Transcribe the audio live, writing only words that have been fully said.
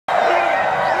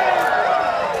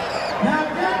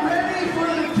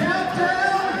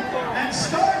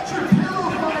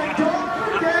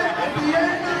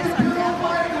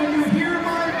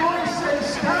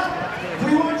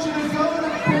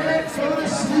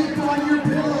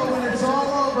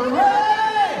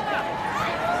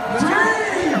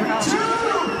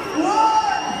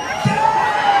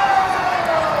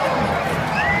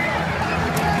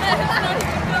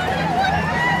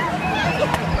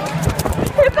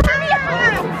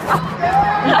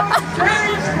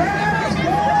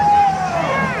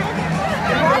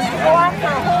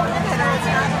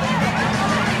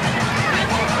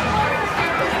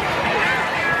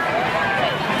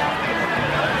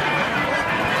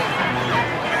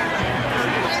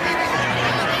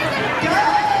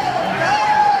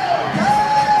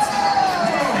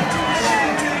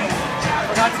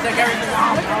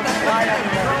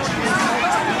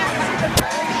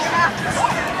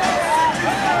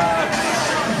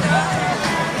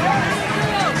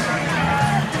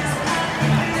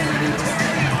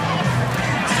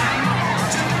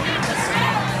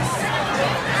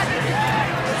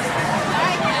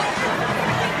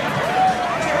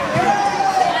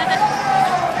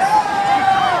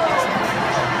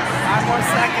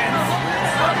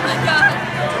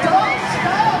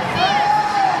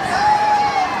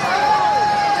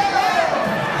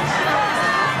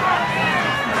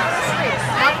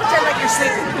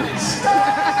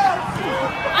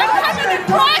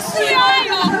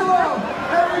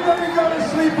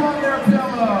on their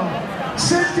pillow.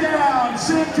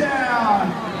 Sit down,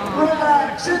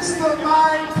 relax. It's the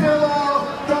Mind Pillow,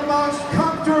 the most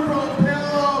comfortable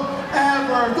pillow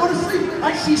ever. Go to sleep.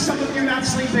 I see some of you not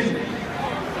sleeping.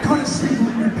 Go to sleep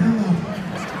on your pillow.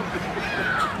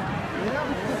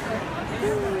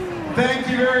 Thank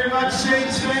you very much,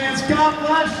 Saints fans. God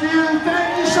bless you.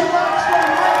 Thank you so much.